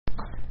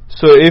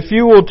So if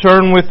you will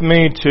turn with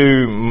me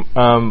to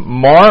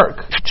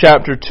Mark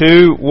chapter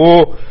 2,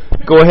 we'll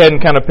go ahead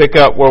and kind of pick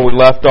up where we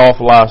left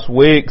off last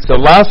week. So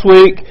last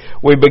week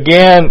we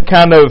began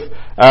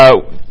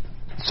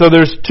so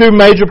there's two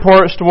major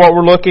parts to what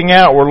we're looking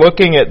at. We're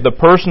looking at the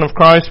person of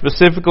Christ.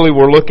 Specifically,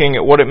 we're looking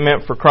at what it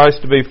meant for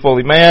Christ to be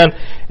fully man,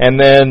 and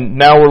then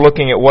now we're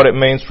looking at what it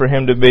means for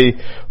Him to be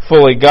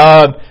fully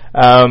God.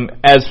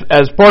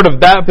 As part of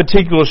that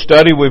particular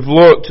study, we've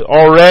looked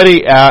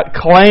already at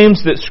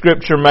claims that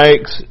Scripture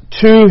makes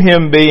to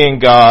Him being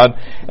God,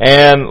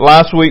 and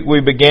last week we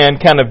began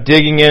kind of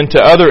digging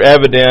into other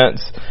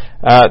evidence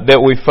that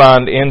we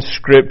find in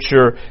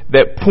Scripture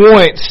that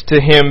points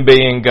to Him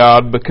being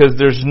God, because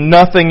there's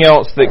nothing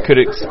else that could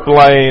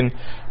explain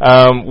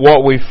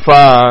what we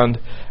find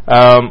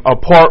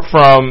apart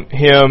from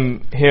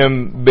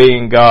Him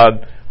being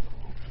God.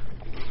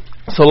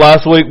 So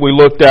last week we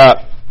looked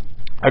at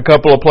a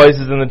couple of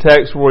places in the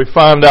text where we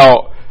find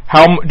out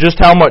just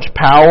how much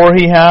power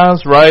He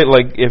has, right?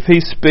 Like if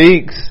He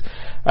speaks,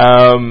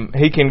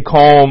 He can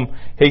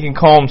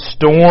calm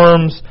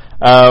storms.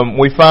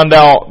 We find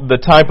out the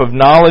type of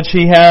knowledge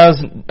He has.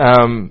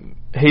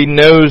 He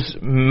knows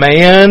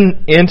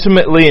man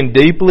intimately and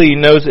deeply. He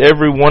knows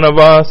every one of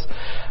us.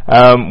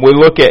 We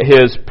look at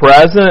His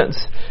presence,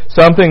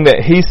 something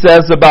that He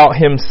says about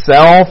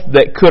Himself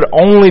that could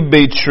only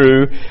be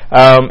true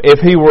if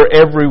He were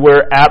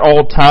everywhere at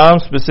all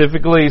times.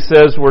 Specifically, He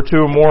says, where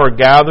two or more are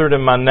gathered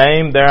in My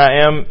name, there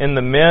I am in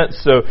the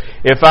midst. So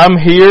if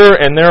I'm here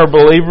and there are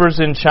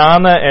believers in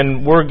China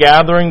and we're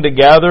gathering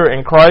together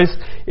and Christ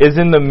is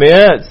in the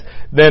midst,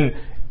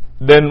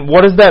 then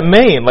what does that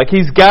mean? Like,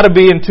 He's got to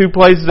be in two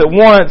places at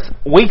once.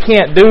 We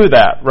can't do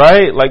that,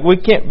 right? Like, we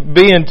can't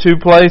be in two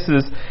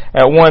places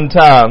at one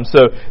time.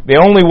 So the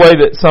only way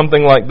that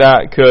something like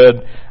that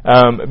could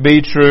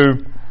be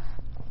true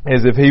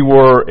is if He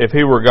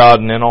were God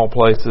and in all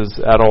places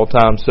at all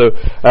times. So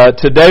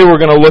today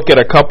we're going to look at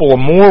a couple of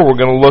more. We're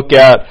going to look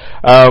at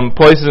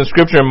places in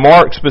Scripture. In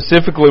Mark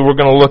specifically, we're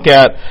going to look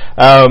at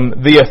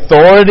the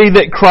authority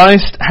that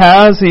Christ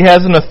has. He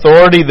has an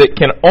authority that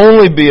can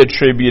only be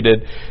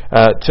attributed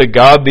to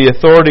God. The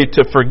authority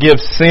to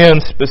forgive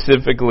sin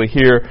specifically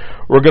here.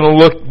 We're going to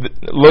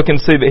look and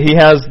see that He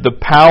has the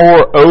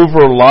power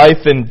over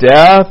life and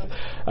death.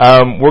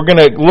 We're going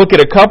to look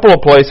at a couple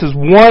of places.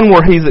 One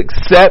where He's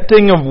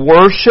accepting of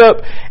worship,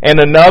 and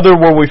another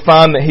where we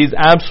find that He's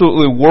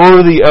absolutely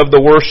worthy of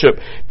the worship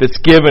that's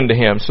given to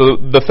Him. So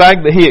the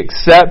fact that He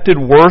accepted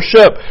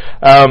worship,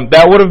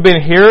 that would have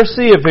been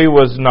heresy if He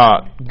was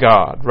not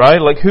God,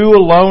 right? Like, who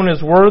alone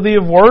is worthy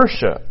of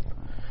worship?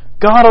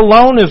 God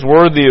alone is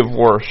worthy of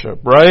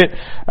worship, right?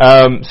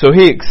 So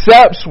He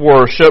accepts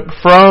worship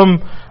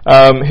from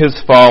His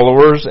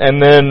followers,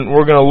 and then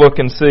we're going to look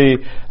and see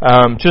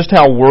just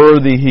how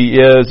worthy He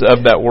is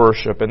of that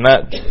worship, and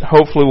that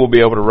hopefully we'll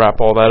be able to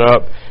wrap all that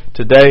up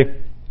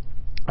today.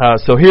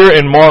 So here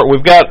in Mark,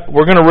 we're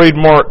going to read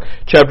Mark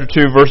chapter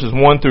 2 verses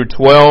 1 through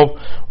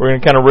 12. We're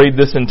going to kind of read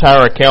this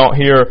entire account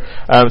here.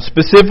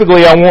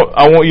 Specifically, I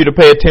want you to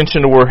pay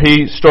attention to where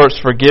He starts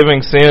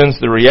forgiving sins,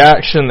 the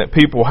reaction that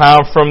people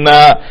have from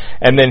that,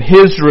 and then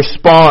His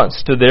response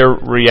to their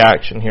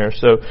reaction here.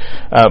 So,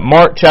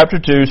 Mark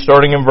chapter 2,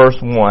 starting in verse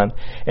 1.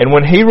 And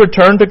when He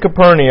returned to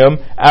Capernaum,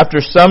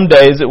 after some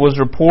days it was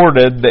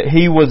reported that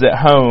He was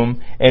at home,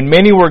 and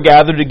many were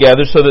gathered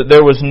together so that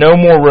there was no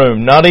more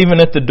room, not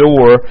even at the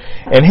door.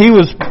 And He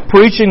was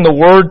preaching the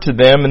word to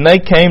them, and they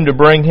came to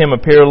bring Him a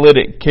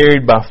paralytic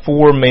carried by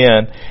 4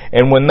 men.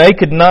 And when they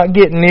could not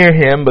get near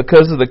Him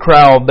because of the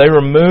crowd, they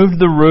removed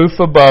the roof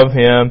above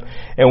Him,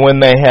 and when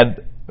they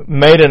had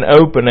made an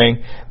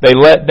opening, they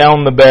let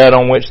down the bed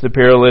on which the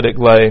paralytic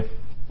lay.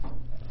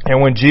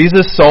 And when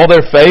Jesus saw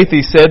their faith,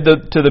 He said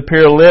to the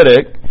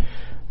paralytic,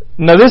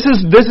 now this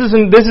is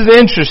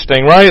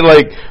interesting, right?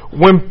 Like,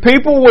 when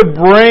people would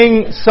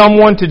bring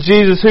someone to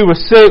Jesus who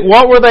was sick,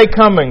 what were they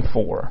coming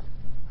for?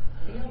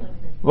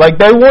 Like,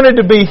 they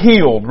wanted to be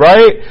healed,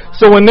 right?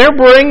 So when they're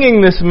bringing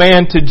this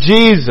man to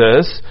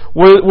Jesus,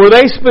 were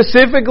they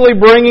specifically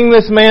bringing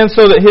this man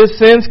so that his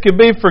sins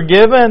could be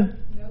forgiven?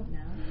 No.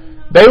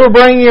 They were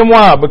bringing him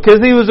why?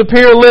 Because he was a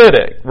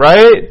paralytic,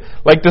 right?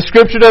 Like, the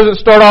Scripture doesn't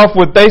start off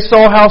with they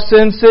saw how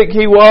sin sick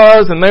he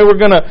was and they were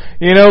going to,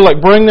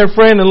 bring their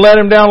friend and let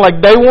him down.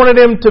 Like, they wanted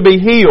him to be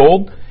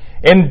healed,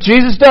 and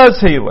Jesus does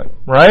heal him,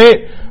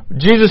 right?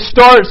 Jesus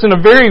starts in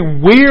a very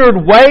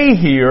weird way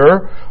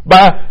here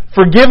by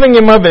forgiving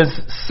him of his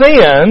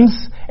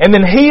sins and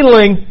then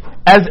healing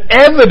as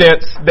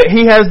evidence that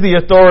He has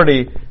the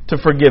authority to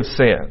forgive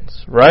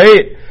sins,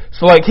 right?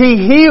 So like,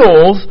 He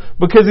heals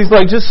because He's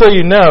like, just so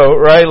you know,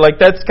 right? Like,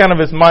 that's kind of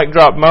His mic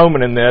drop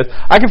moment in this.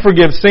 I can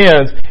forgive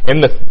sins,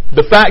 and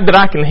the fact that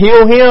I can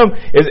heal him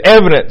is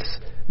evidence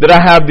that I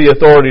have the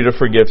authority to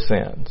forgive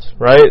sins,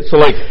 right? So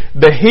like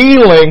the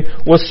healing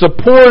was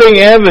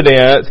supporting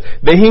evidence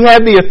that he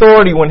had the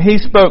authority when he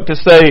spoke to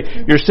say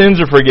your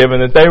sins are forgiven,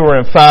 that they were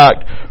in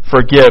fact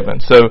forgiven.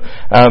 So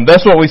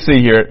that's what we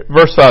see here.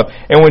 Verse 5.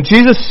 And when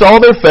Jesus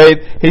saw their faith,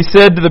 he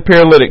said to the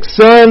paralytic,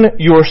 "Son,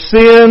 your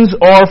sins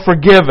are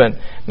forgiven."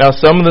 Now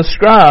some of the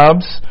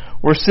scribes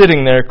were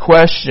sitting there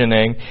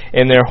questioning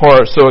in their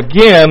hearts. So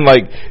again,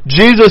 like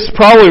Jesus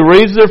probably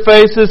reads their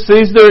faces,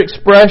 sees their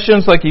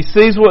expressions, like he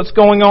sees what's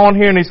going on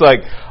here, and he's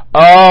like,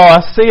 "Oh,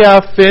 I see I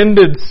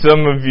offended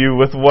some of you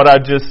with what I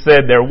just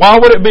said there." Why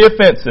would it be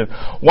offensive?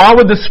 Why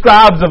would the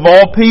scribes of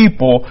all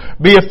people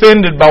be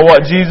offended by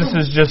what Jesus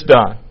has just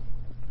done?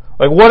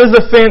 Like, what is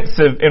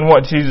offensive in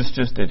what Jesus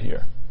just did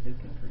here?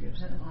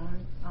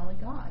 Only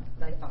God,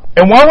 they thought.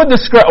 And why would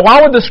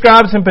the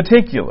scribes in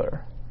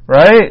particular,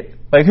 right?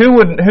 Like who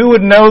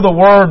would know the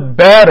word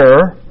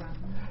better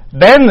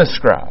than the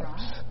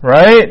scribes,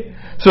 right?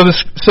 So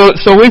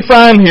we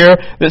find here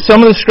that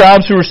some of the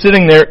scribes who were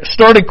sitting there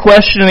started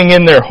questioning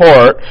in their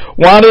heart,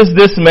 why does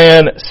this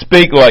man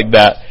speak like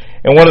that?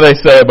 And what do they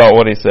say about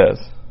what he says?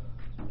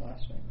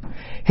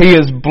 He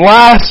is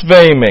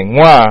blaspheming.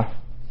 Why?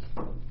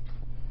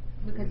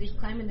 Because he's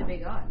claiming to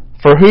be God.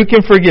 For who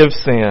can forgive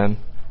sin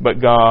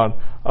but God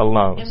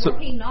alone? And were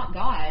he not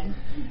God,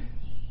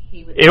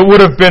 it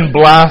would have been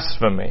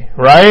blasphemy,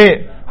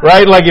 right?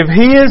 Right? Like if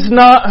he is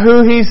not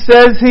who he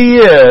says he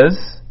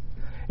is,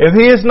 if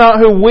he is not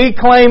who we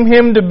claim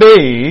him to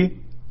be,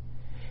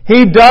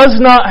 he does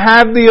not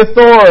have the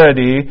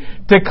authority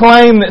to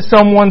claim that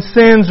someone's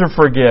sins are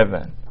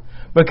forgiven.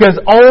 Because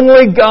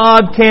only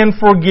God can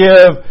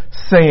forgive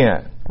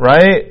sin,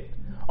 right?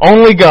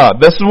 Only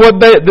God. This is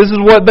what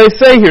they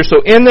say here.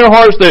 So in their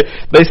hearts,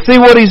 they see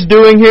what he's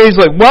doing here.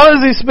 He's like, why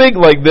does he speak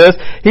like this?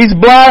 He's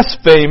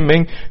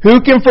blaspheming.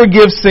 Who can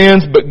forgive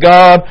sins but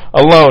God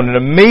alone?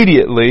 And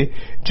immediately,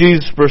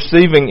 Jesus,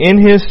 perceiving in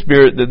his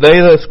spirit that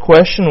they thus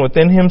question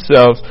within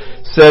themselves,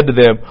 said to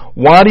them,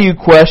 "Why do you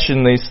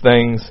question these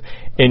things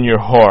in your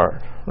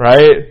heart?"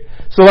 Right?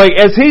 So like,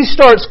 as he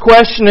starts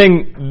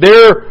questioning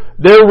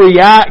their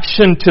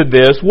reaction to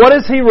this, what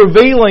is he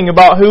revealing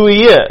about who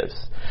he is?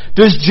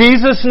 Does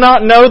Jesus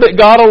not know that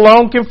God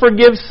alone can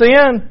forgive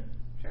sin?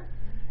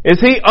 Is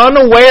he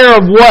unaware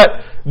of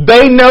what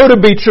they know to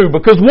be true?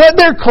 Because what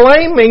they're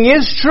claiming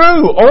is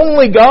true.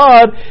 Only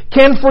God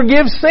can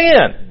forgive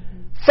sin.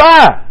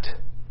 Fact.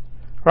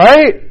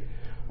 Right?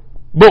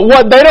 But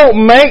what they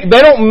don't make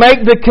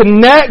the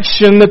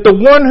connection that the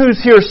one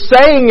who's here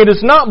saying it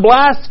is not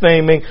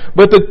blaspheming,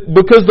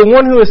 because the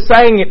one who is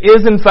saying it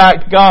is in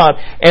fact God,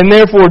 and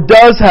therefore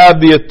does have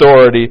the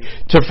authority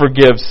to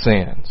forgive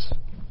sins.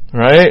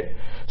 Right?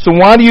 So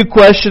why do you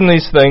question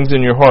these things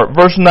in your heart?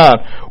 Verse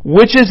 9,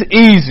 which is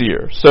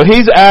easier? So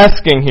he's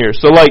asking here.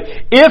 So like,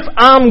 if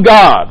I'm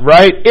God,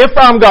 right? If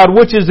I'm God,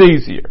 which is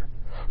easier?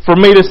 For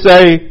me to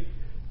say,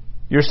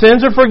 your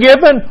sins are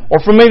forgiven, or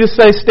for me to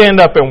say,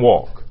 stand up and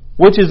walk?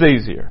 Which is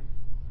easier?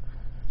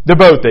 They're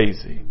both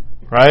easy,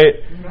 right?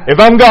 If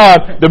I'm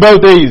God, they're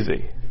both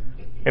easy.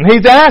 And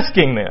he's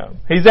asking them.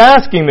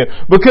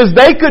 Because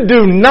they could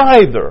do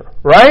neither,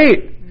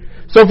 right?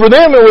 So for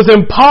them it was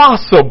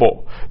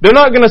impossible. They're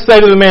not going to say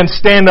to the man,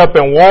 stand up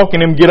and walk,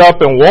 and him get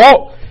up and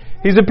walk.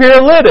 He's a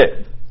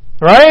paralytic,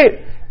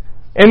 right?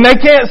 And they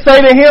can't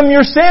say to him,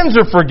 your sins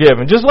are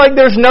forgiven. Just like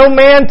there's no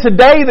man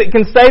today that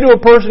can say to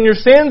a person, your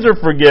sins are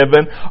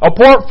forgiven,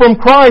 apart from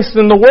Christ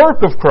and the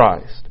work of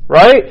Christ,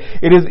 right?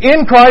 It is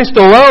in Christ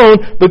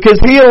alone, because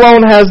he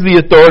alone has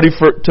the authority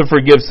to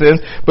forgive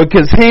sins,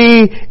 because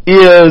he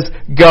is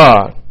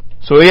God.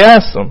 So he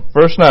asks them,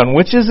 verse 9,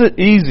 which is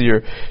it easier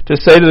to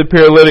say to the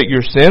paralytic,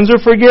 your sins are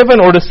forgiven,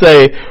 or to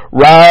say,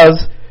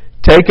 rise,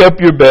 take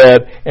up your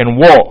bed, and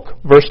walk?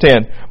 Verse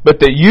 10,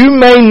 but that you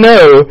may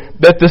know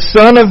that the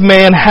Son of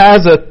Man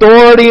has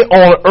authority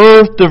on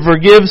earth to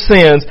forgive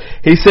sins,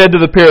 he said to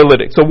the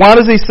paralytic. So why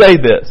does he say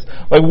this?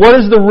 Like, what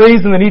is the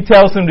reason that he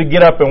tells him to get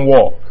up and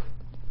walk?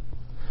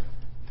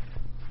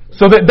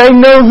 So that they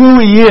know who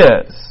he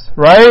is,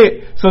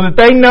 right? So that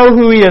they know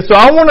who he is. So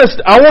I want us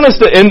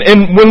to,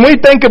 and when we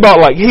think about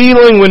like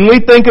healing, when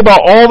we think about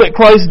all that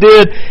Christ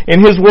did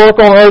in his work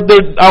on earth,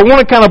 I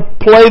want to kind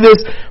of play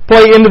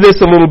into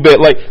this a little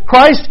bit. Like,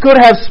 Christ could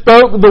have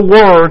spoke the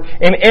word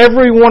and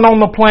everyone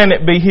on the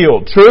planet be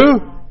healed.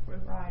 True?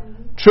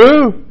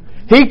 True?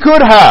 He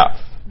could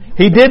have.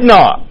 He did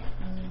not.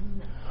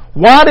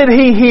 Why did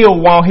he heal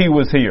while he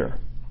was here?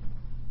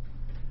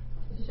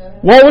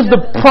 What was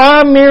the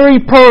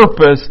primary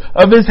purpose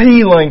of his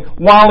healing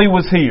while he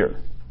was here?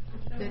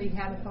 That he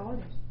had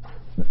authority.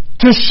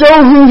 To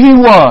show who he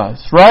was,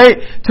 right?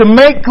 To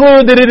make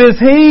clear that it is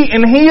he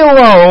and he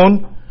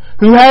alone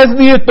who has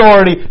the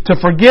authority to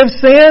forgive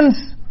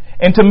sins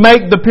and to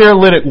make the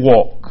paralytic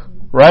walk,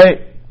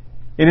 right?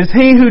 It is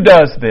he who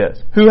does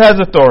this. Who has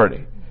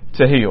authority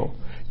to heal?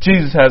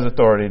 Jesus has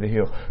authority to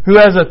heal. Who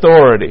has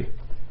authority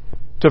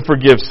to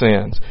forgive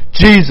sins?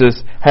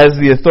 Jesus has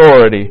the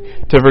authority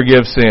to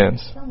forgive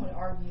sins. Some would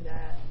argue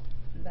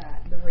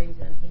that the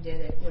reason he did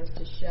it was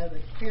to show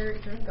the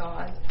character of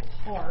God's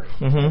heart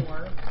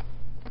more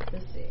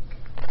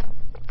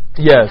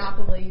Yes. And I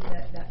believe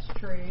that that's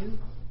true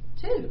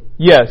too.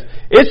 Yes,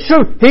 it's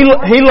true. He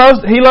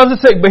loves the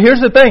sick, but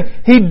here's the thing: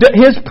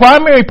 his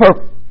primary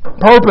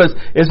purpose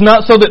is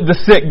not so that the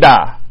sick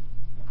die.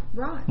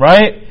 Right.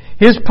 Right?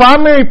 His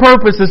primary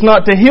purpose is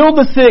not to heal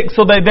the sick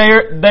so they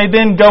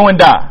then go and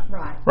die.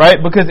 Right.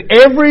 Right? Because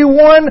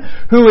everyone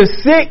who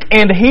is sick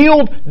and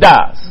healed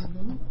dies.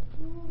 Mm-hmm.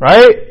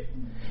 Right?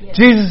 Yes.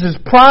 Jesus'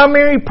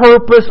 primary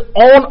purpose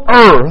on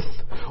earth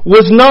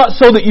was not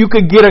so that you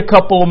could get a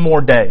couple of more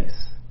days.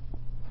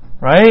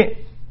 Right?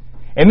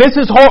 And this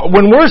is hard.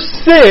 When we're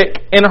sick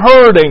and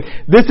hurting,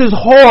 this is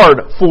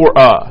hard for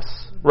us.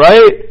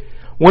 Right?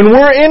 When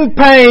we're in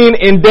pain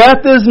and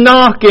death is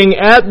knocking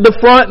at the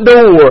front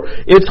door,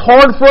 it's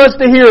hard for us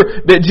to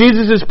hear that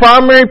Jesus'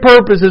 primary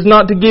purpose is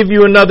not to give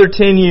you another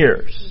 10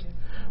 years.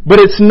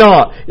 But it's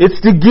not. It's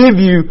to give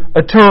you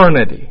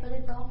eternity.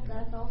 But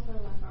that's also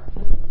like our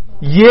hope.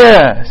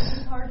 Yes.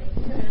 It's hard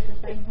to hear, but at the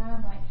same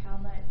time, like how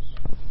much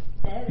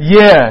better.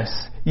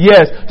 Yes.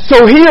 Yes.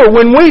 So here,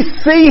 when we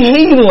see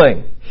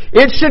healing,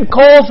 it should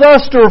cause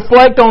us to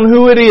reflect on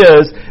who it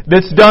is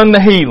that's done the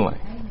healing.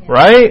 Amen.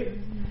 Right?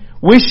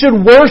 We should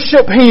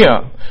worship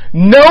Him,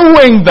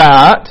 knowing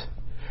that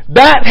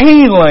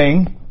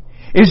healing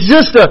is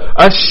just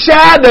a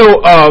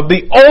shadow of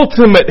the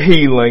ultimate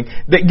healing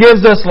that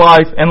gives us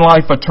life and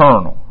life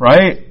eternal,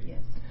 right? Yes.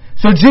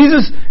 So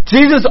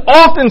Jesus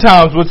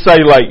oftentimes would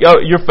say, like,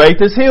 oh, your faith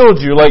has healed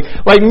you, like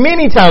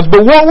many times.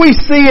 But what we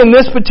see in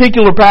this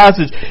particular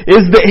passage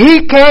is that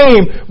He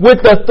came with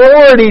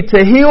authority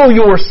to heal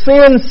your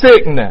sin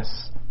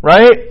sickness,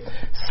 right?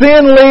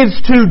 Sin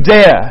leads to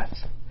death.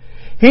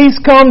 He's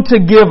come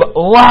to give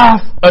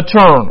life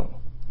eternal,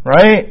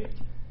 right?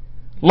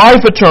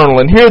 Life eternal.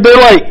 And here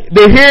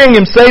they're hearing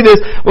Him say this,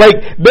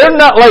 like, they're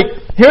not like,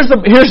 here's the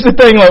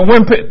thing, like,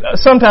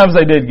 sometimes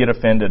they did get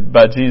offended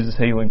by Jesus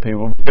healing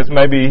people because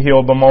maybe He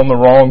healed them on the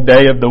wrong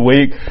day of the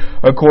week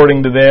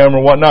according to them or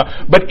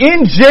whatnot. But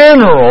in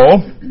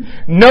general,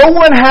 no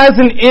one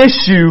has an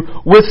issue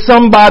with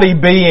somebody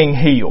being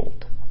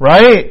healed,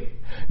 right?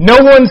 No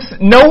one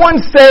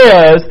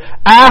says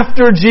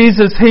after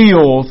Jesus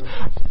heals,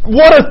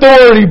 what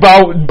authority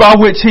by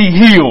which He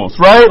heals,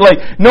 right?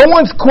 Like, no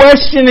one's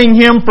questioning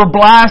Him for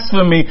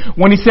blasphemy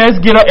when He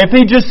says get up, if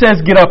He just says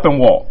get up and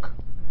walk,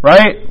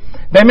 right?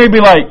 They may be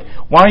like,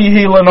 why are you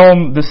healing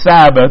on the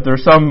Sabbath or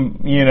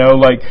some,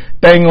 like,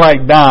 thing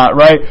like that,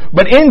 right?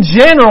 But in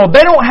general,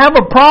 they don't have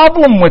a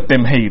problem with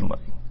them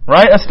healing,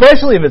 right?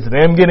 Especially if it's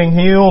them getting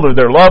healed or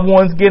their loved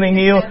ones getting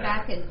healed. Go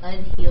back and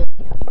unheal.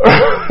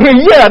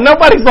 Yeah,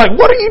 nobody's like,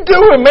 what are you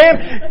doing,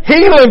 man?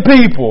 Healing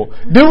people,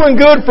 doing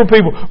good for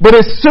people. But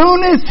as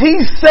soon as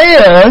He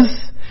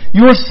says,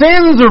 your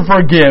sins are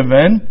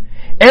forgiven,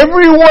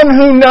 everyone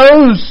who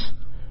knows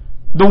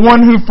the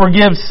one who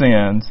forgives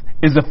sins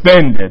is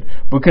offended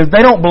because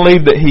they don't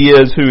believe that He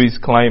is who He's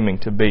claiming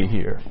to be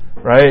here,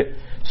 right?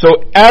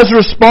 So as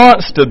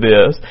response to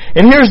this,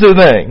 and here's the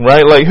thing,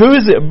 right? Like, who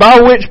is it?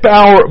 By whose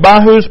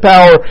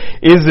power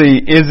is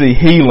he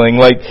healing?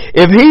 Like,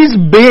 if He's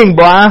being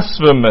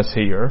blasphemous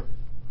here,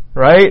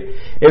 right?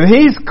 If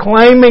He's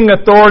claiming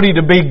authority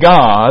to be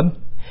God,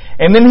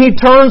 and then He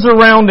turns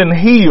around and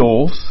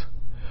heals,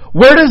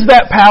 where does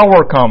that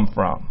power come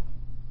from?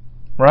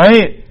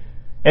 Right?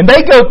 And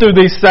they go through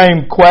these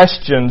same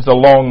questions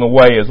along the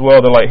way as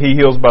well. They're like, He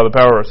heals by the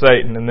power of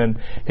Satan, and then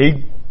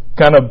He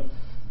kind of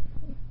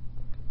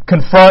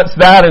confronts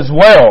that as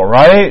well,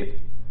 right?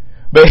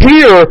 But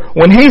here,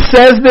 when He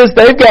says this,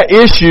 they've got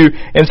issue,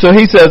 and so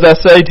He says, I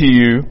say to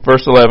you,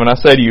 verse 11, I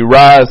say to you,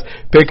 rise,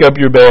 pick up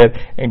your bed,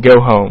 and go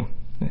home.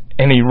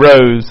 And he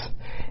rose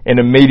and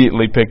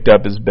immediately picked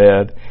up his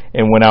bed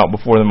and went out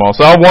before them all.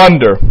 So I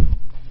wonder,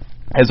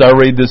 as I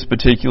read this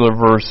particular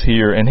verse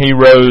here, and he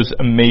rose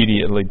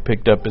immediately,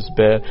 picked up his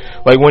bed.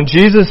 Like, when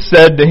Jesus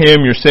said to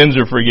him, your sins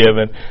are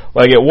forgiven,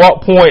 like, at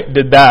what point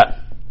did that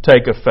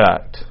take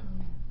effect?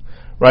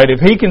 Right?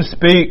 If He can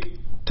speak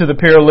to the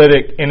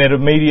paralytic and him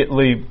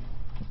immediately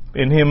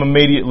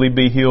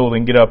be healed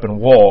and get up and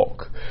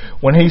walk,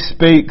 when He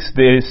speaks,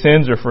 his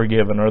sins are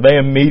forgiven. Are they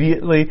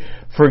immediately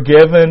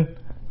forgiven?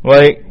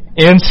 Like,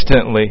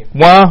 instantly.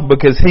 Why?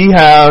 Because He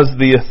has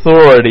the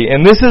authority.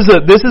 And I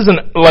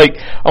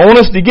want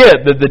us to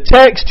get that the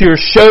text here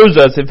shows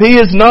us if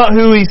He is not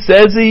who He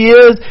says He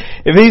is,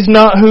 if He's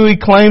not who He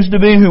claims to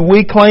be, who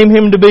we claim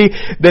Him to be,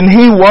 then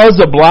He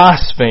was a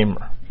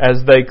blasphemer,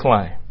 as they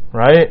claim.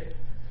 Right?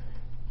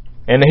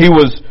 And He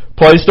was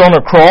placed on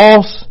a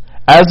cross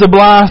as a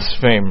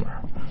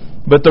blasphemer.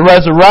 But in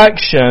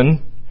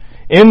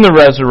the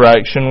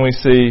resurrection, we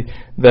see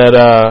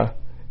that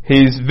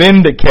He's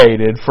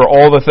vindicated for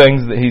all the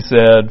things that He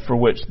said for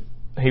which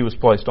He was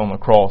placed on the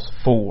cross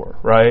for,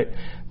 right?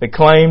 The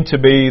claim to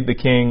be the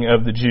King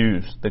of the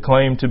Jews. The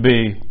claim to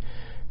be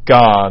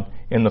God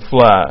in the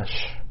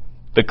flesh.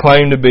 The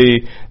claim to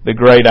be the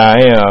great I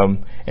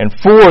Am. And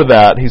for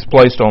that, He's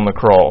placed on the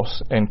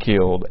cross and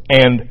killed.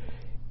 And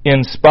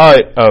in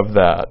spite of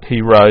that,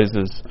 He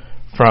rises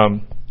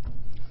from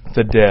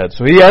the dead.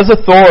 So He has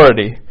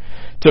authority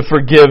to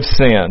forgive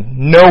sin.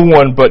 No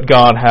one but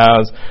God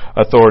has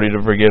authority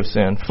to forgive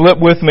sin. Flip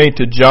with me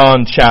to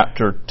John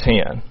chapter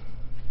 10.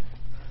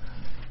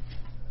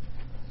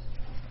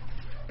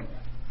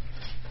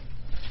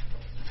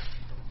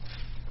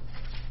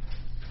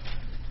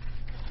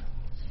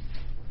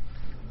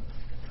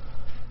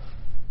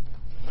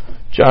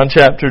 John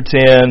chapter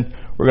 10,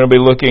 we're going to be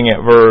looking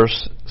at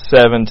verse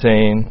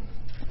 17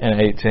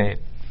 and 18.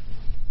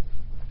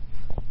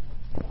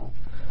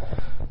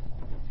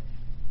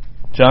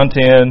 John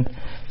 10,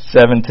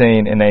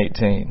 17 and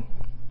 18.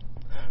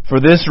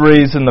 For this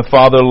reason the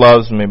Father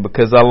loves me,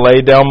 because I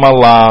lay down my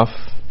life.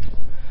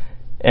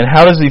 And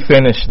how does He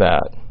finish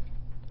that?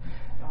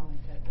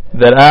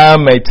 That I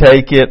may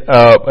take it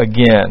up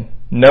again.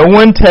 No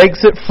one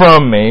takes it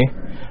from me,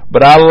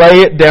 but I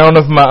lay it down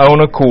of my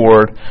own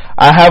accord.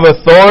 I have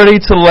authority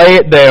to lay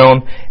it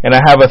down, and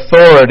I have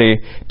authority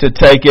to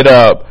take it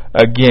up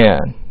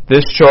again.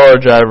 This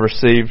charge I have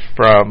received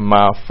from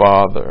my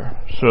Father.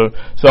 So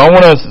I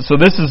want to. So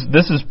this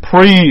is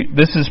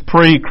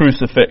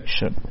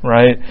pre-crucifixion,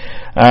 right?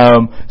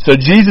 So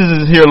Jesus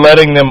is here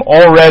letting them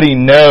already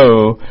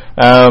know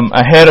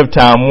ahead of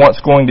time what's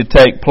going to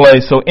take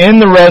place. So in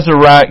the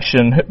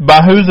resurrection,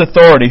 by whose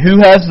authority? Who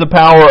has the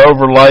power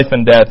over life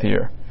and death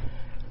here?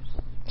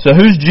 So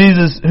who's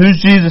Jesus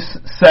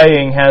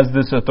saying has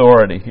this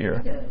authority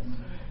here?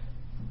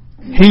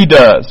 He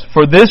does.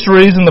 For this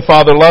reason the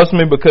Father loves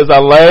me, because I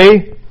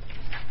lay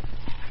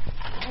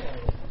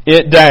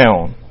it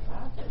down.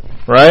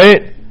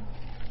 Right?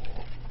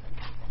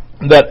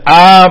 That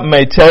I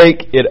may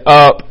take it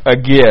up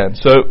again.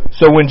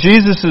 So when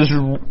Jesus is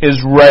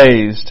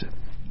raised,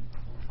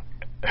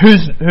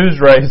 who's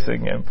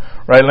raising Him?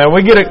 Right? Now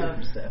we get it.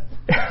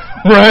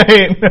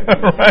 Right.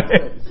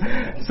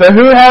 So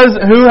who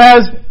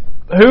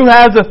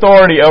has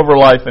authority over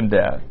life and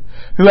death?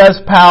 Who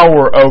has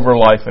power over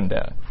life and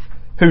death?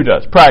 Who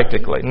does,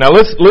 practically? Now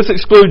let's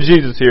exclude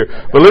Jesus here,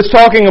 but let's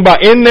talking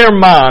about in their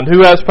mind,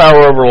 who has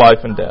power over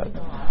life and death?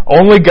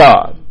 Only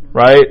God,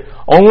 right?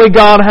 Only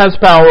God has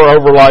power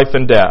over life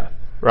and death,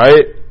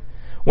 right?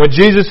 When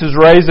Jesus is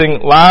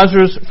raising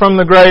Lazarus from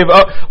the grave,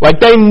 like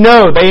they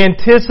know, they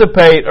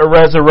anticipate a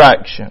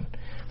resurrection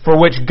for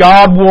which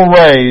God will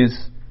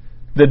raise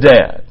the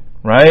dead,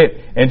 right?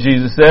 And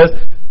Jesus says,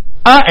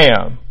 I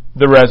am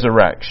the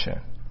resurrection,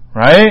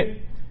 right?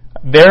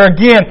 They're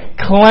again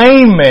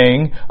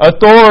claiming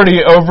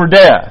authority over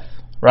death,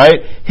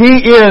 right? He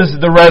is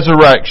the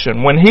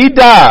resurrection. When He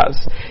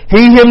dies,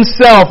 He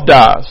Himself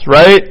dies,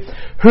 right?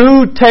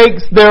 Who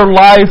takes their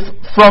life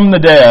from the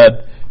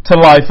dead to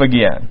life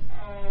again?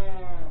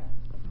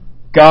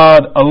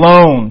 God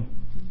alone,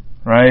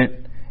 right?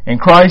 And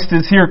Christ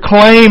is here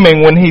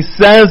claiming when He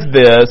says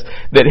this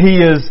that He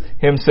is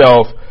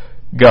Himself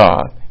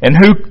God. And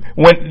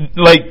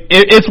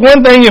it's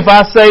one thing if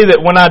I say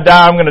that when I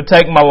die I'm going to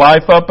take my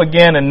life up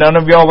again, and none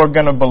of y'all are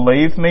going to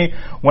believe me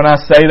when I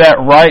say that,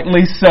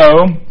 rightly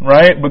so,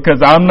 right?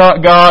 Because I'm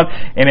not God,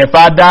 and if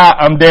I die,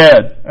 I'm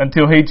dead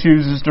until He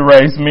chooses to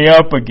raise me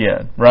up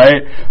again,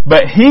 right?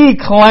 But He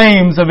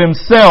claims of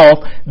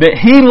Himself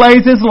that He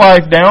lays His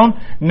life down,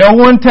 no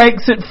one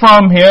takes it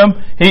from Him.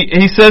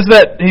 He says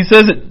it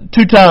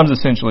 2 times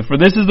essentially. For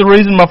this is the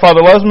reason my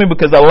Father loves me,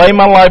 because I lay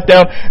my life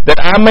down that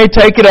I may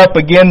take it up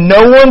again.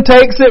 No one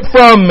takes it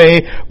from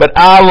me, but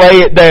I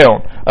lay it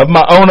down of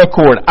my own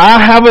accord.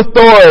 I have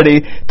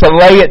authority to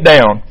lay it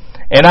down,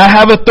 and I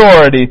have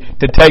authority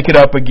to take it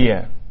up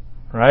again.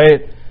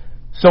 Right?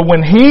 So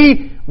when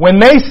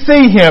they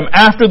see Him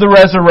after the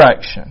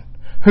resurrection,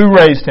 who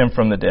raised Him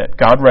from the dead?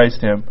 God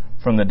raised Him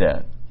from the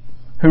dead.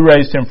 Who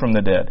raised Him from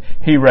the dead?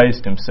 He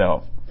raised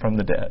Himself from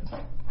the dead.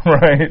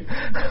 Right?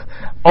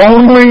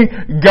 Only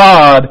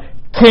God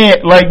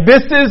can't.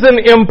 This is an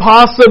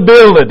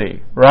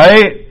impossibility,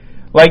 right?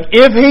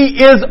 If He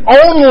is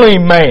only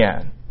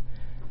man,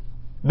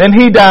 then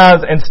He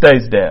dies and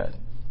stays dead,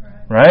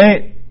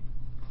 right?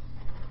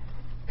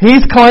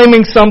 He's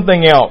claiming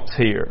something else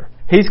here.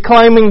 He's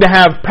claiming to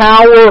have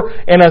power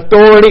and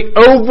authority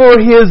over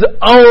His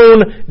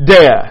own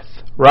death,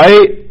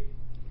 right?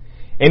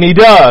 And He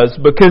does,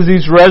 because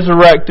He's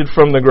resurrected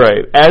from the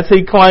grave. As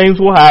He claims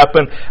will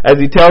happen, as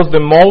He tells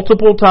them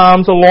multiple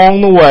times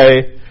along the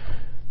way,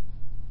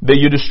 that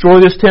you destroy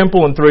this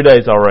temple in 3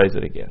 days, I'll raise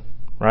it again.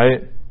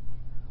 Right?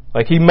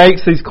 He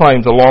makes these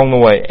claims along the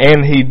way,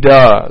 and He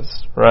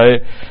does.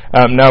 Right?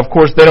 Now, of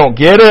course, they don't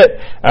get it.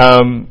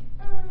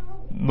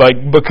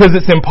 Because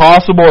it's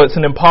impossible, it's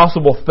an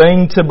impossible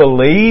thing to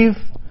believe.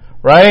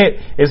 Right?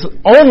 It's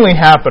only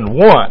happened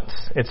once.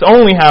 It's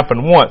only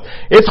happened once.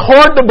 It's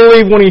hard to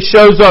believe when He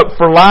shows up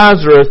for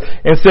Lazarus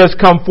and says,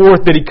 come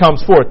forth, that He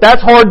comes forth.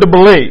 That's hard to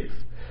believe.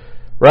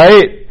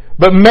 Right?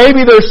 But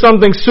maybe there's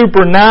something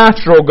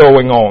supernatural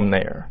going on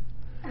there.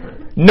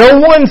 No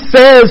one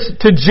says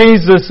to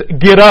Jesus,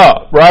 get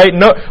up. Right?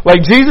 No,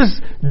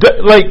 Jesus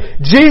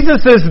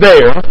is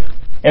there.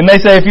 And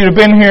they say if you'd have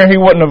been here, he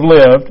wouldn't have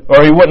lived,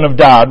 or he wouldn't have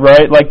died,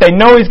 right? Like, they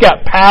know he's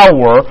got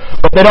power,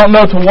 but they don't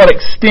know to what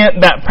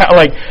extent that power,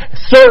 like,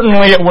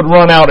 certainly it would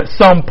run out at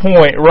some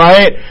point,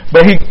 right?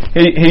 But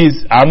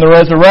he's on the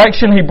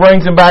resurrection, he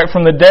brings him back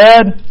from the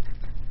dead,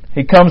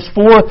 he comes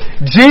forth.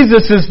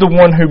 Jesus is the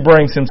one who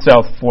brings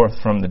himself forth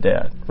from the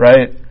dead,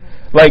 right?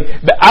 Like,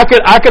 I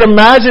could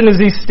imagine as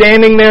he's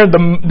standing there,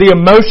 the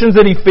emotions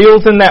that he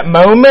feels in that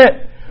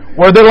moment,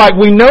 where they're like,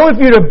 we know if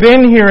you'd have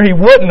been here, he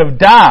wouldn't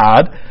have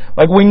died.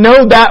 Like, we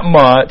know that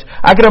much.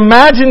 I can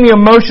imagine the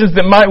emotions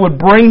that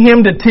would bring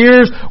him to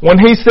tears when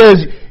he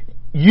says,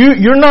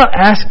 you're not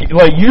asking,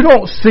 like, you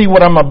don't see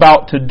what I'm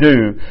about to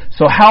do.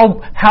 So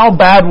how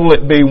bad will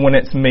it be when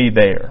it's me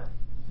there?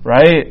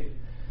 Right?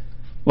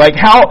 Like,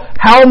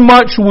 how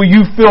much will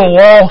you feel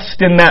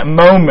lost in that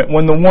moment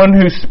when the one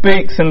who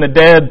speaks and the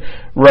dead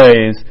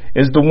raise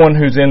is the one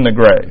who's in the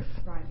grave?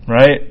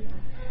 Right?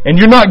 And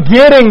you're not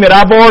getting that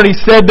I've already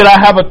said that I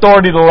have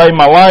authority to lay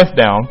my life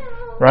down.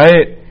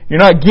 Right? You're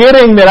not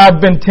getting that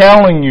I've been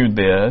telling you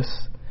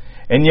this,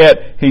 and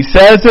yet he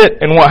says it,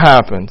 and what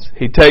happens?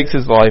 He takes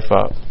his life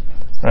up,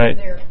 right?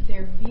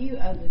 Their view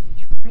of the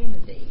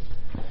Trinity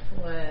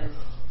was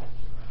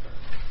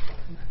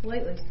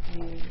completely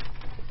skewed.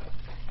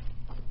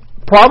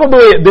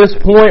 Probably at this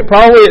point,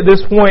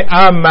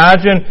 I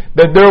imagine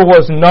that there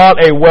was not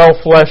a well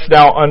fleshed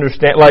out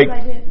understanding. Like,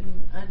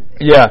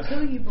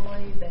 Until you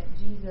believe that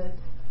Jesus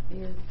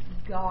is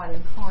God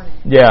incarnate.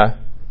 Yeah.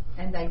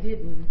 And they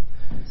didn't.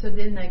 So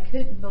then they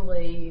couldn't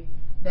believe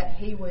that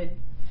he would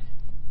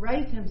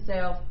raise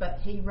himself, but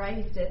he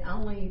raised it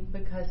only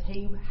because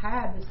he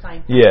had the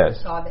same power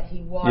as God, that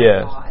he was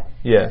God.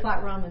 Yes. It's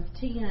like Romans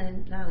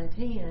 10, 9 and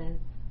 10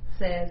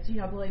 says,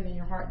 believe in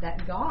your heart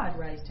that God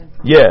raised him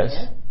from the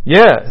dead.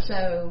 Yes.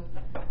 So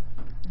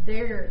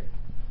the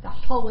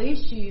whole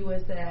issue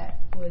was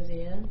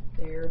in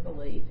their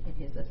belief in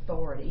his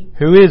authority.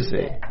 Who is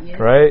he?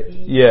 Right?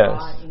 Yes.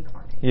 God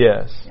incarnate.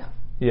 Yes. Yeah.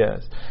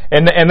 Yes,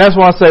 and that's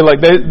why I say, like,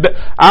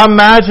 I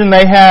imagine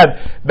they had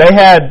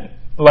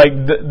like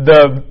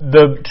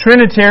the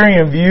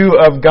Trinitarian view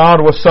of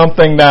God was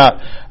something that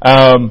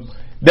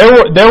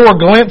there were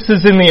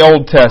glimpses in the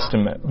Old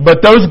Testament,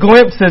 but those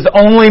glimpses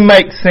only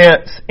make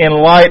sense in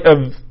light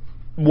of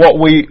what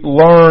we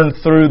learn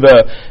through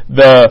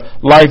the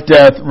life,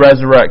 death,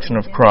 resurrection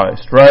of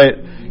Christ, right?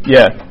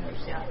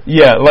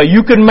 Yeah, like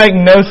you could make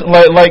notes,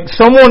 like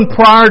someone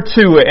prior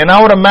to it, and I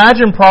would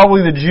imagine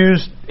probably the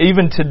Jews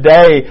even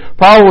today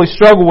probably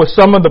struggle with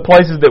some of the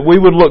places that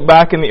we would look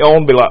back in the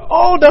Old and be like,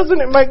 oh,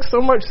 doesn't it make so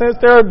much sense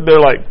there?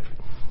 They're like,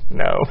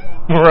 no,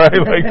 right?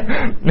 Like,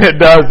 it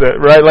doesn't,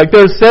 right? Like,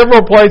 there's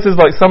several places,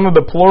 like some of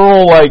the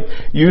plural, like,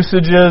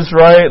 usages,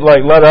 right?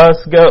 Like, let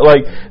us go,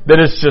 like, that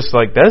it's just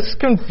like, that's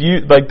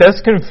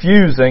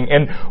confusing.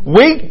 And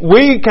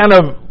we kind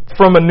of,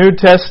 from a New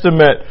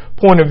Testament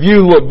point of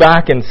view, look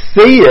back and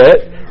see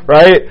it,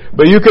 right?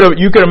 But you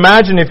could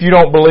imagine if you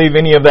don't believe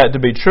any of that to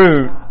be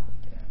true,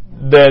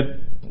 that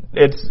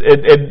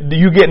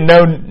you get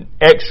no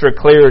extra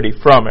clarity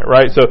from it,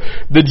 right? So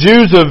the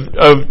Jews of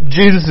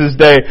Jesus'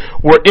 day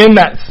were in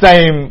that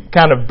same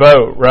kind of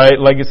boat, right?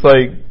 Like, it's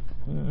like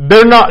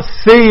they're not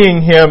seeing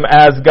him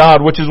as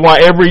God, which is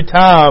why every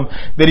time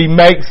that he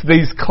makes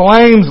these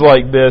claims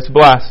like this,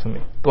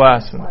 blasphemy.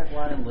 Like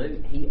Ryan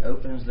Luke, he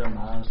opens their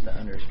minds to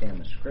understand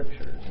the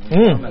Scriptures.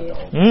 And the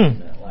Old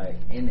Testament,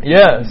 like in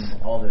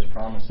all those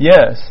promises.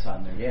 Yes.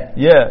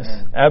 Yes,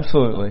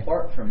 absolutely.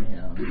 Apart from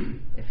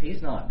him, if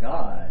he's not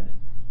God,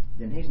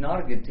 then he's not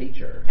a good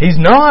teacher. He's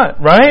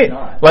not, right?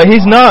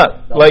 He's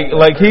not.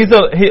 Like he's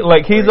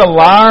a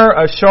liar,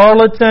 a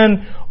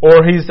charlatan,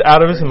 or he's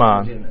out of his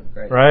mind.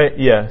 Right?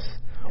 Yes.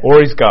 Or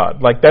he's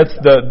God. Like those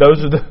are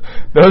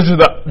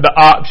the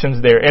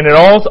options there. And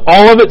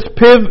all of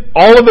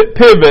it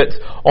pivots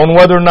on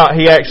whether or not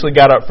he actually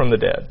got up from the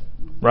dead.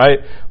 Right?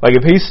 Like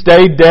if he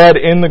stayed dead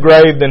in the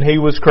grave, then he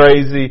was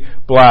crazy,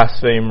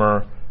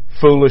 blasphemer,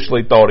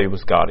 foolishly thought he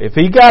was God. If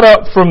he got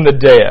up from the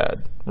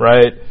dead,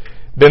 right,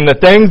 then the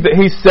things that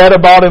he said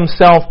about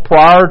himself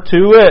prior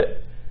to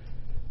it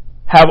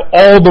have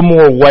all the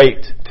more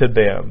weight to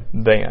them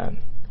then,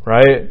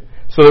 right?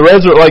 So the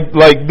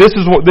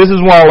this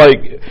is why,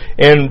 like,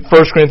 in 1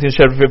 Corinthians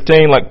chapter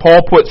 15, like,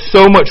 Paul puts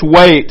so much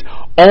weight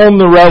on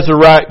the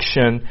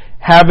resurrection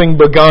having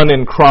begun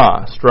in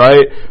Christ,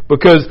 right?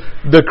 Because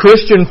the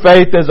Christian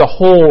faith as a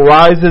whole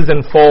rises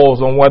and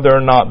falls on whether or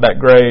not that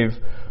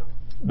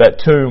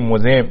tomb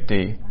was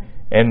empty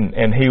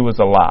and he was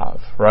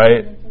alive,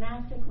 right? Can I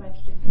ask a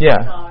question?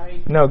 Yeah.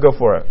 Sorry. No, go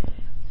for it.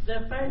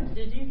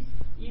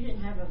 You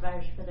didn't have a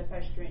verse for the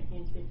 1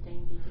 Corinthians 15,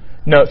 did you?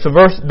 No, so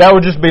that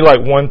would just be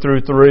like 1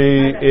 through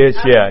 3-ish.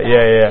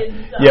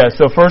 Yeah.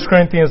 So 1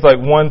 Corinthians like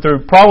 1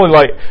 through, probably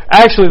like,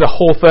 actually the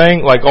whole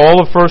thing, like all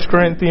of 1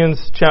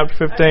 Corinthians chapter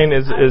 15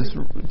 is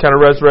kind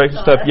of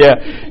resurrection stuff.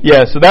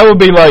 Yeah. So that would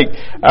be like,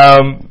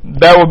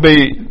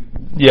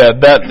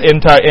 that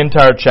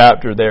entire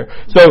chapter there.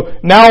 So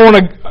now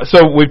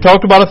so we've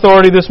talked about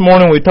authority this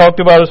morning. We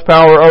talked about his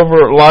power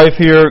over life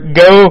here.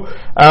 Go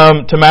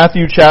to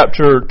Matthew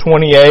chapter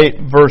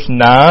 28 verse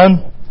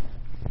 9.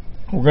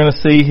 We're going to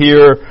see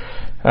here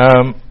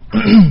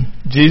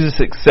Jesus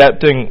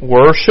accepting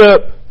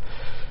worship.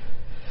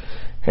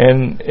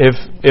 And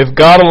if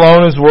God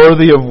alone is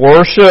worthy of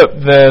worship,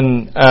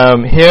 then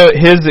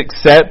His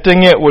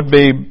accepting it would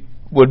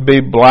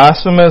be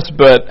blasphemous.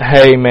 But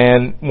hey,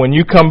 man, when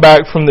you come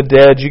back from the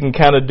dead, you can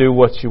kind of do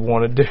what you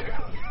want to do.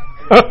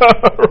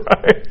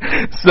 Right?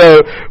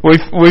 So we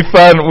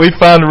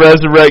find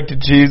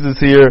resurrected Jesus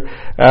here,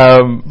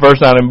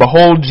 verse 9. And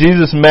behold,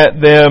 Jesus met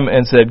them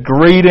and said,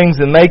 "Greetings,"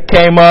 and they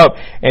came up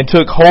and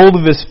took hold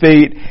of His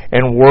feet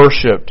and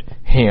worshipped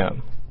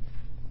Him.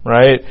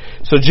 Right?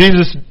 So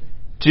Jesus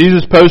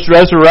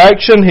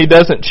post-resurrection, He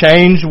doesn't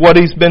change what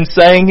He's been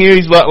saying here.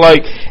 He's not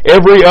like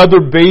every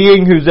other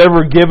being who's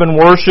ever given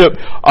worship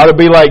ought to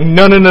be like,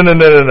 no.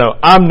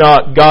 I'm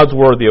not. God's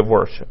worthy of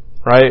worship.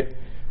 Right?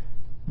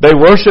 They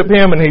worship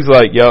Him, and He's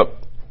like, yep,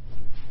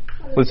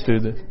 let's do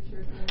this.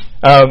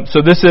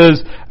 So this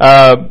is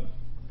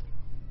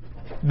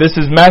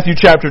Matthew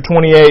chapter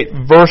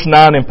 28, verse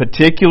 9 in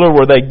particular,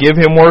 where they give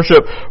Him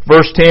worship.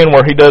 Verse 10,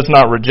 where He does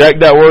not reject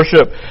that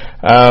worship.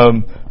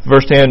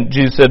 Verse 10,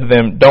 Jesus said to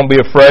them, "Don't be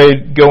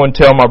afraid. Go and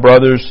tell my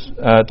brothers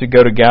to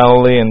go to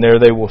Galilee, and there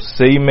they will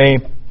see me."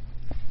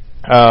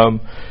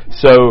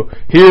 So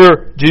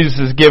here, Jesus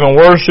is giving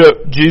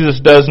worship.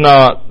 Jesus does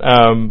not,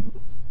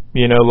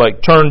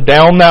 turn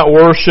down that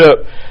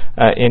worship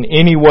in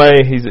any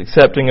way. He's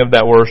accepting of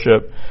that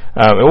worship.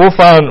 And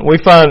we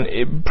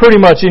find pretty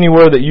much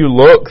anywhere that you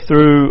look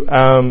through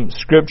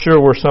Scripture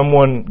where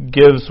someone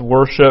gives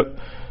worship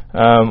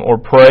or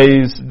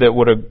praise that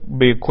would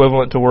be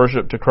equivalent to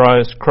worship to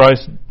Christ,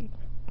 Christ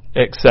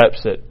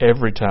accepts it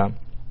every time.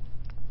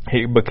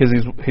 Because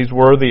He's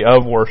worthy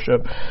of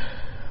worship.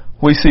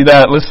 We see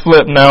that. Let's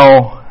flip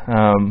now,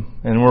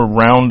 and we're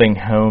rounding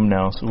home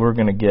now, so we're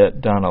going to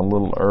get done a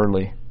little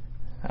early.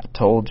 I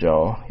told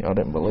y'all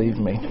didn't believe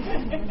me.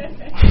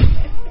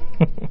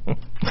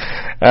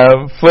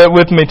 Flip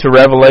with me to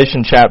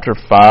Revelation chapter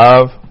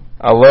 5.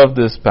 I love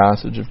this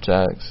passage of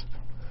text.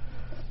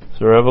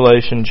 So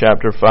Revelation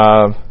chapter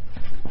 5,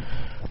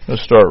 we'll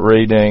start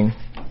reading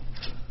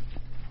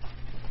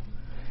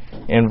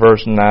in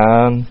verse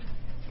 9.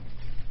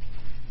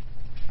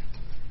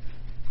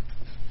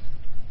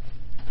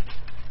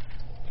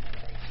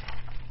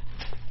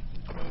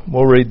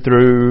 We'll read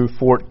through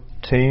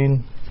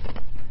 14.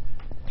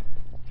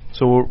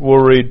 So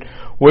we'll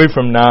read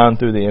from 9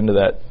 through the end of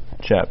that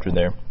chapter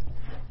there.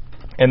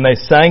 "And they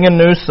sang a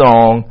new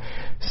song,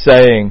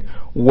 saying,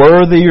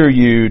 'Worthy are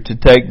you to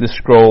take the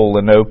scroll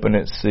and open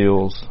its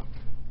seals.'"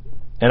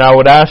 And I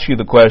would ask you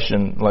the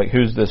question,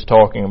 who's this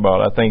talking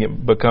about? I think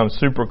it becomes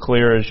super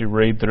clear as you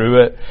read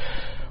through it.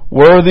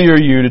 "Worthy are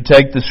you to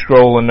take the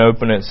scroll and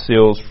open its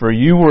seals, for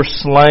you were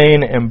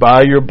slain, and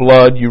by your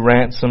blood you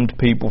ransomed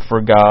people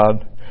for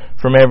God,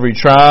 from every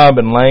tribe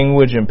and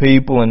language and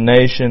people and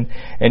nation,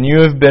 and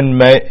you have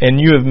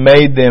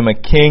made them a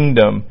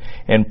kingdom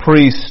and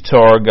priests to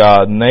our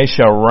God, and they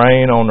shall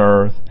reign on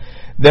earth.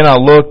 Then I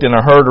looked, and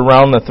I heard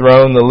around the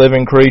throne the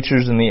living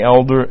creatures and the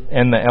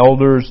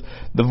elders,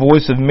 the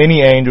voice of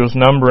many angels,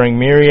 numbering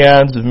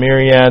myriads of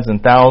myriads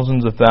and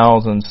thousands of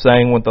thousands,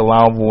 saying with a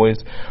loud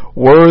voice,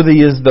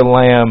 'Worthy is the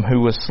Lamb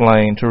who was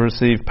slain to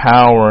receive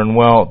power and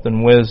wealth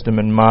and wisdom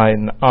and might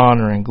and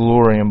honor and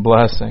glory and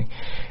blessing.'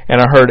 And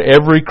I heard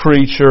every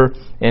creature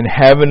in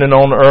heaven and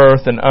on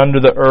earth and under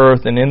the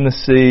earth and in the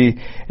sea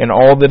and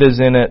all that is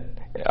in it,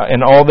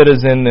 and all that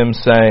is in them,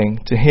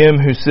 saying, 'To Him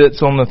who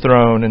sits on the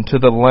throne and to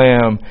the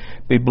Lamb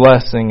be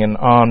blessing and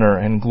honor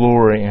and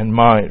glory and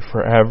might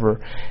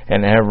forever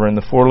and ever.' And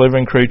the four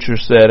living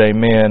creatures said,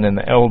 'Amen,' and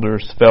the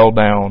elders fell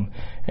down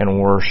and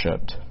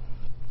worshipped."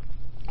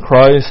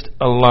 Christ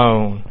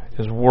alone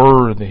is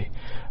worthy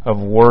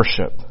of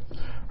worship,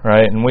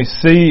 right? And we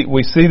see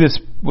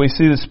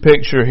this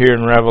picture here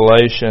in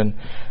Revelation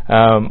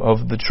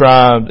of the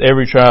tribes,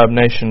 every tribe,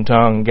 nation,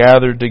 tongue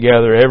gathered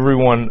together,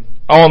 everyone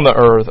on the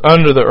earth,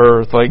 under the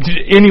earth,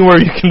 anywhere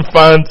you can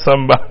find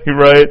somebody,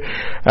 right?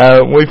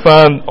 We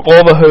find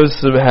all the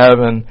hosts of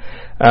heaven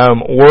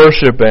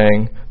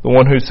worshiping the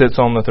one who sits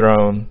on the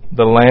throne,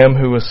 the Lamb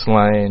who was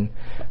slain.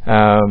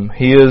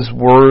 He is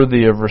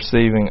worthy of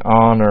receiving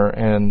honor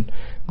and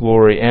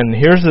glory. And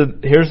here's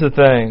the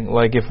thing: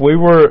 if we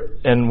were,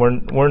 and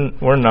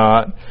we're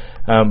not,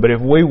 but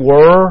if we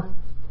were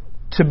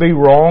to be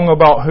wrong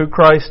about who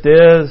Christ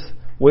is,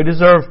 we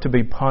deserve to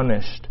be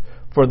punished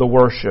for the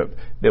worship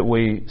that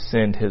we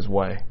send His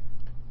way.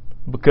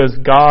 Because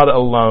God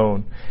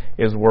alone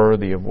is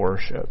worthy of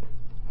worship,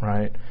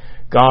 right?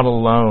 God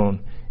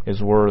alone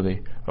is worthy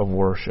of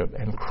worship.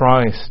 And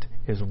Christ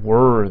is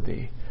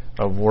worthy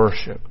of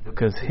worship.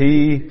 Because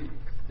He...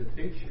 The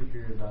picture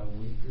here, though,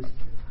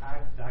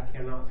 I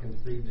cannot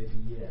conceive it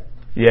yet.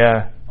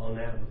 Yeah. On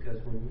that,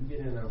 because when you get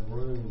in a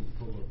room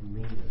full of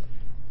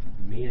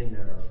men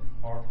that are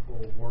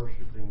heartful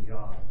worshiping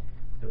God,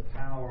 the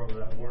power of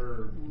that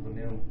word, when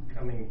them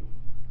coming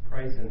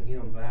praising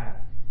Him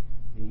back,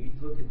 and you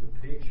look at the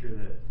picture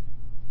that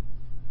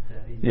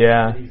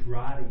he's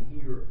writing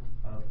here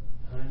of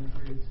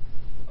hundreds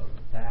of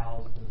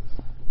thousands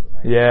of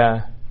angels.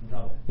 Yeah.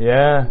 The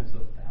Yeah.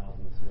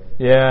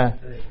 Yeah.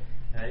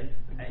 I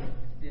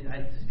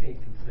just can't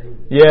conceive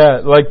it. Yeah,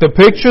 like the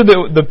picture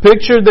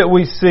that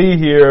we see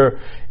here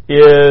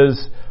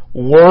is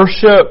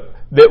worship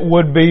that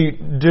would be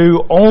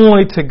due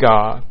only to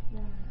God,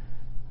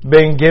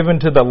 being given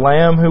to the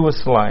Lamb who was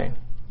slain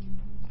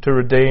to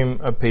redeem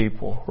a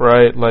people,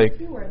 right? Like,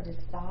 if you were a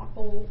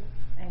disciple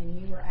and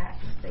you were at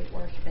the street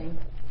worshiping,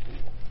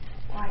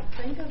 like,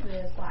 think of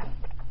this, like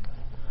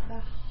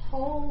the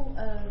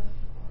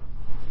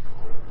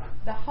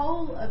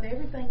whole of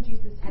everything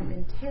Jesus had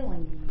been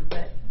telling you,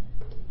 but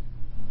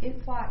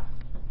it's like,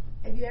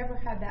 have you ever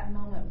had that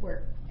moment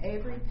where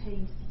every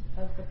piece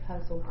of the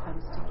puzzle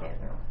comes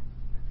together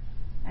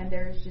and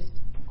there's just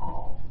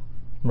awe?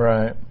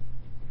 Right.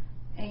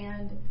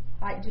 And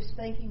like just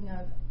thinking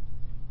of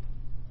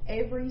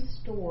every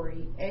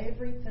story,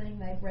 everything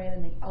they've read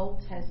in the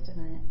Old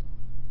Testament,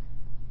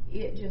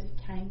 it just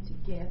came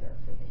together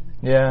for them.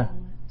 Yeah.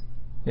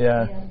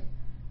 Yeah. And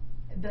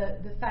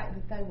the fact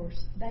that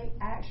they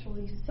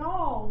actually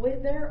saw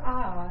with their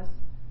eyes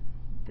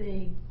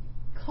the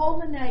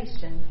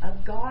culmination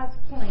of God's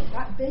plan,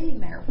 like being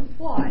there.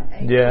 What a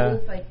cool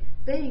thing!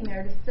 Being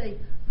there to see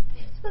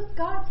this was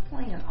God's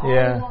plan all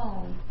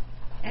along,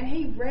 and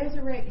He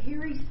resurrected.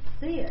 Here He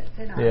sits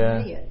in our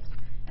midst,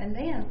 and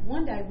then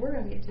one day we're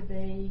going to get to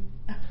be.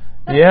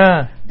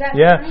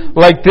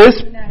 Like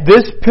this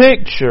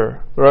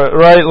picture,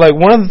 right? Like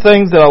one of the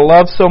things that I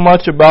love so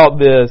much about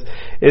this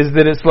is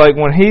that it's like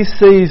when He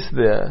sees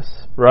this,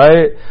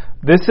 right?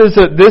 This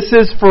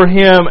is for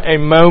Him a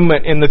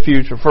moment in the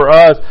future. For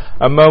us,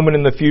 a moment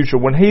in the future.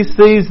 When He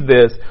sees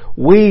this,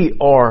 we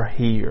are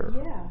here.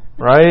 Yeah.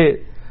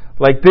 Right?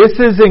 Like this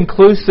is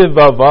inclusive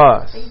of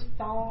us. He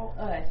saw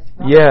us.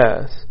 Right?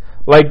 Yes.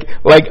 Like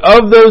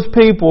of those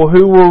people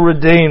who were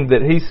redeemed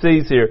that He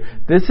sees here,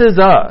 this is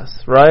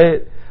us,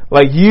 right?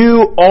 Like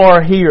you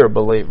are here,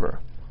 believer.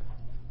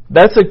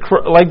 That's a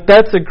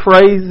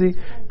crazy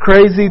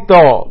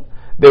thought.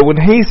 That when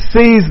He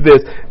sees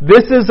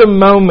this is a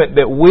moment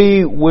that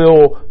we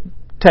will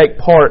take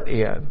part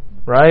in,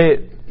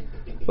 right?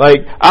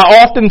 Like,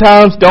 I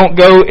oftentimes don't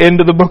go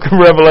into the book of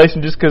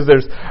Revelation just because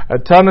there's a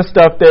ton of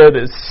stuff there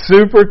that's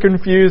super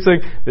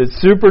confusing, that's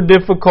super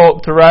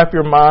difficult to wrap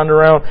your mind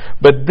around.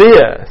 But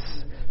this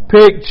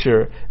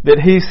picture that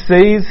He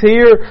sees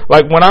here,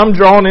 like when I'm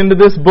drawn into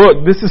this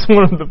book, this is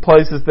one of the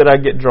places that I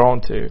get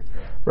drawn to.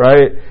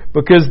 Right?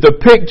 Because the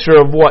picture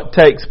of what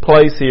takes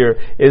place here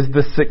is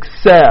the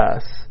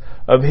success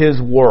of His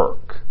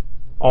work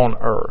on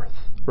earth.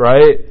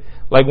 Right?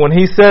 Like when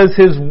He says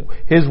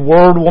His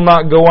word will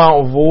not go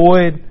out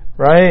void,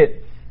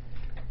 right?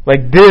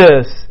 Like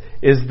this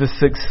is the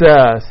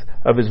success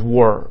of His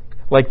work.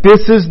 Like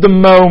this is the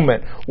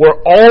moment where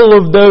all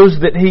of those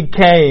that He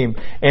came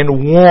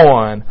and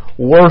won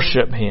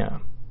worship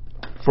Him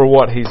for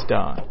what He's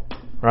done.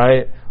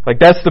 Right? Like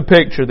that's the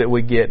picture that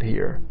we get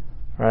here.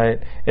 Right?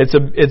 It's a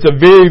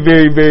very,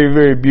 very, very,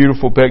 very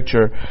beautiful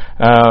picture.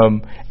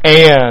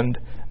 And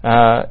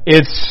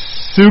it's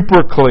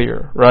super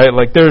clear, right?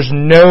 Like there's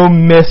no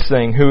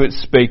missing who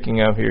it's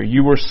speaking of here.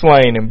 You were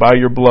slain, and by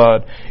your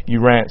blood you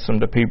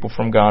ransomed a people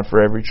from God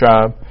for every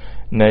tribe,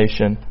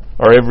 nation,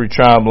 or every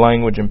tribe,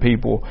 language, and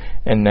people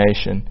and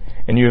nation.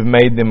 And you have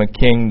made them a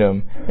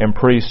kingdom and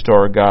priests to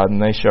our God,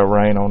 and they shall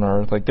reign on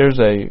earth. Like there's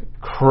a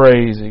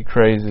crazy,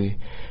 crazy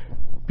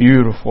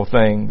beautiful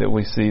thing that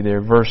we see there.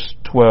 Verse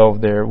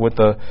 12 there with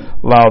a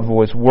loud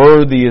voice.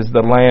 Worthy is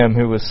the Lamb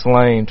who was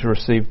slain to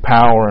receive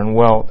power and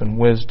wealth and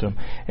wisdom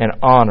and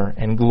honor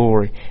and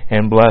glory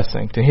and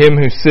blessing. To Him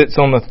who sits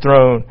on the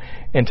throne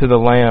and to the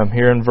Lamb,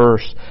 here in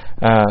verse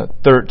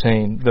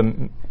 13,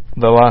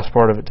 the last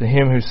part of it. To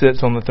Him who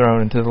sits on the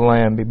throne and to the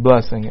Lamb be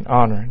blessing and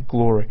honor and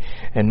glory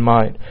and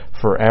might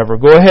forever.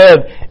 Go ahead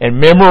and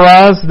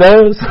memorize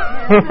those.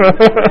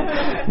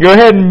 Go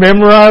ahead and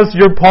memorize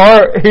your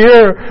part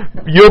here.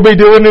 You'll be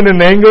doing it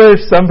in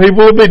English. Some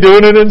people will be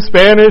doing it in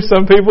Spanish.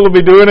 Some people will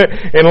be doing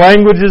it in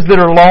languages that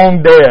are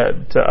long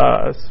dead to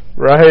us.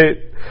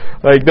 Right?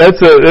 Like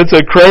that's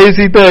a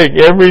crazy thing.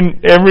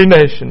 Every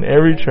nation,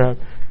 every tribe,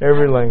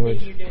 every language.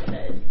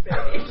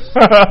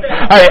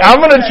 Hey,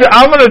 I'm gonna try.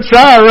 I'm gonna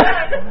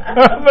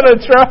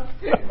try.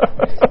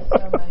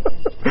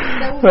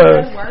 So we're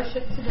in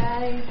worship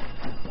today.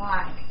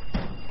 Why?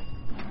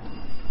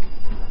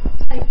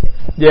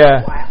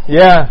 Yeah.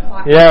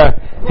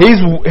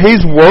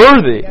 He's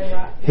worthy.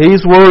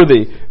 He's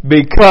worthy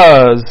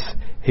because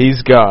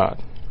He's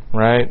God,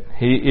 right?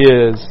 He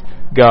is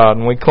God,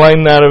 and we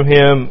claim that of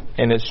Him,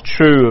 and it's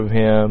true of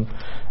Him.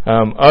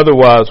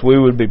 Otherwise, we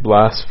would be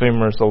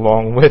blasphemers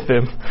along with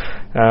Him.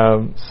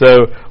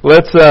 So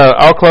let's.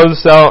 I'll close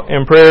this out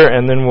in prayer,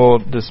 and then we'll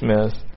dismiss.